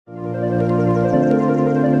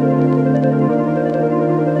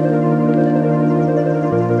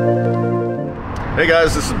Hey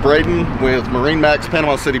guys, this is Braden with MarineMax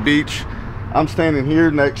Panama City Beach. I'm standing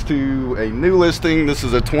here next to a new listing. This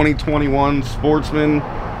is a 2021 Sportsman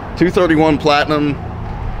 231 Platinum.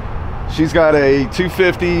 She's got a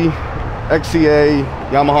 250 XCA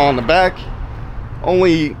Yamaha on the back.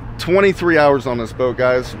 Only 23 hours on this boat,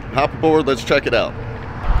 guys. Hop aboard, let's check it out.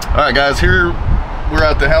 All right guys, here we're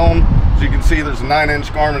at the helm. As you can see, there's a 9-inch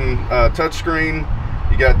Garmin touchscreen.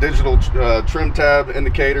 You got digital trim tab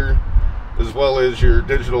indicator, as well as your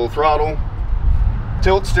digital throttle,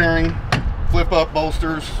 tilt steering, flip up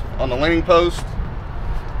bolsters on the leaning post.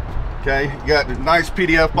 Okay, you got a nice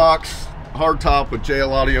PDF box, hard top with JL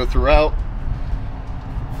audio throughout.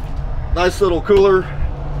 Nice little cooler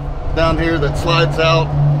down here that slides out.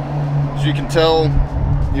 As you can tell,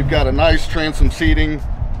 you've got a nice transom seating,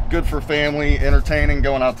 good for family, entertaining,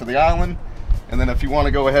 going out to the island. And then if you want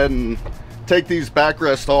to go ahead and take these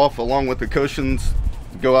backrests off along with the cushions,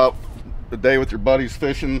 go out the day with your buddies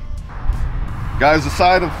fishing. Guys,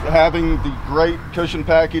 aside of having the great cushion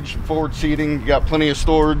package, forward seating, you got plenty of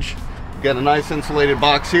storage. You got a nice insulated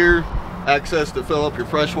box here, access to fill up your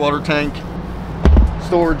freshwater tank,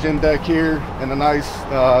 storage in deck here, and a nice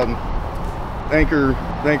anchor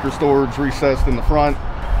storage recessed in the front.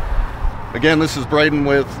 Again, this is Braden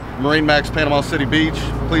with MarineMax Panama City Beach.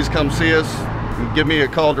 Please come see us and give me a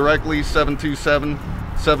call directly,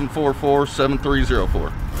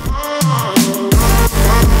 727-744-7304.